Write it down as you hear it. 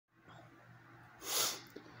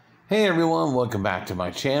Hey everyone, welcome back to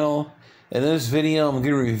my channel. In this video, I'm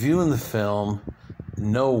going to be reviewing the film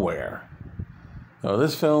Nowhere. Now,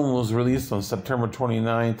 this film was released on September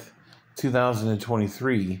 29th,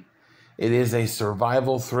 2023. It is a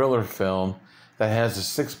survival thriller film that has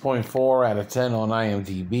a 6.4 out of 10 on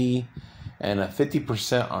IMDb and a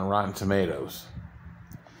 50% on Rotten Tomatoes.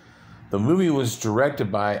 The movie was directed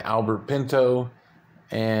by Albert Pinto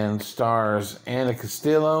and stars Ana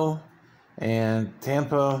Castillo and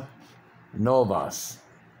Tampa Novas.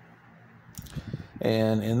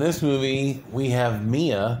 And in this movie, we have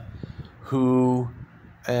Mia, who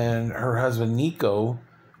and her husband Nico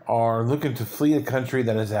are looking to flee a country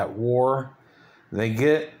that is at war. They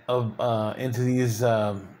get into these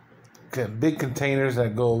big containers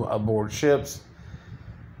that go aboard ships,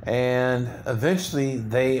 and eventually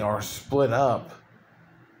they are split up,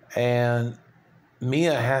 and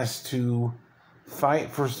Mia has to fight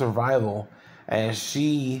for survival as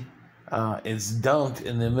she is dumped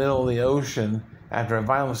in the middle of the ocean after a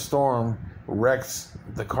violent storm wrecks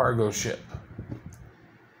the cargo ship.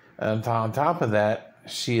 And on top of that,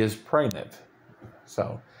 she is pregnant.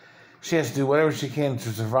 So she has to do whatever she can to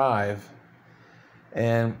survive.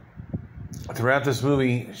 And throughout this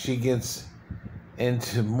movie, she gets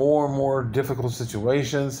into more and more difficult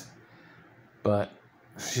situations. But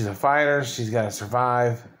she's a fighter. She's got to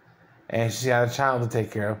survive. And she's got a child to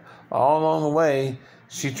take care of. All along the way,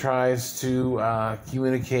 she tries to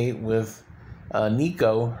communicate with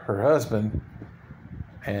Nico, her husband,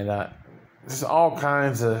 and just all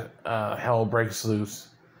kinds of hell breaks loose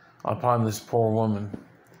upon this poor woman.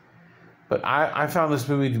 But I found this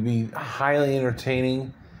movie to be highly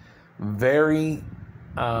entertaining, very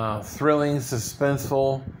thrilling,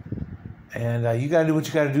 suspenseful, and you got to do what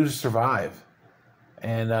you got to do to survive.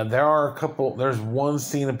 And there's one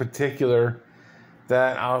scene in particular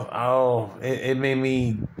that it made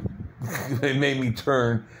me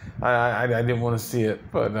turn. I didn't want to see it,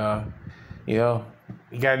 but you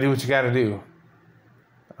gotta do what you gotta do.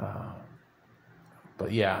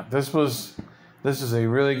 But yeah, this is a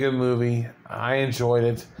really good movie. I enjoyed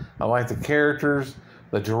it. I like the characters,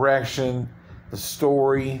 the direction, the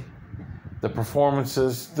story, the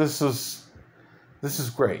performances. This is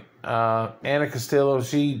great. Ana Castillo,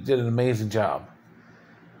 she did an amazing job.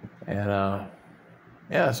 And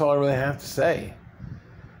yeah, that's all I really have to say.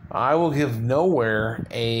 I will give Nowhere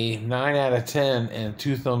a 9 out of 10 and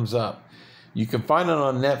 2 thumbs up. You can find it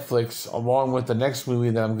on Netflix along with the next movie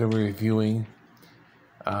that I'm going to be reviewing.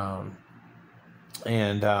 Yeah,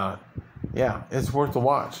 it's worth the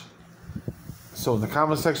watch. So in the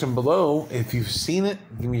comment section below, if you've seen it,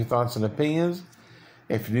 give me your thoughts and opinions.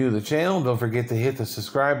 If you're new to the channel, don't forget to hit the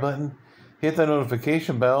subscribe button, hit the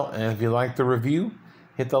notification bell, and if you like the review,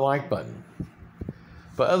 hit the like button.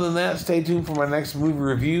 But other than that, stay tuned for my next movie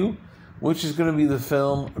review, which is going to be the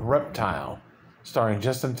film Reptile, starring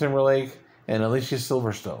Justin Timberlake and Alicia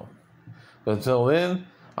Silverstone. But until then,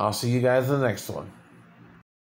 I'll see you guys in the next one.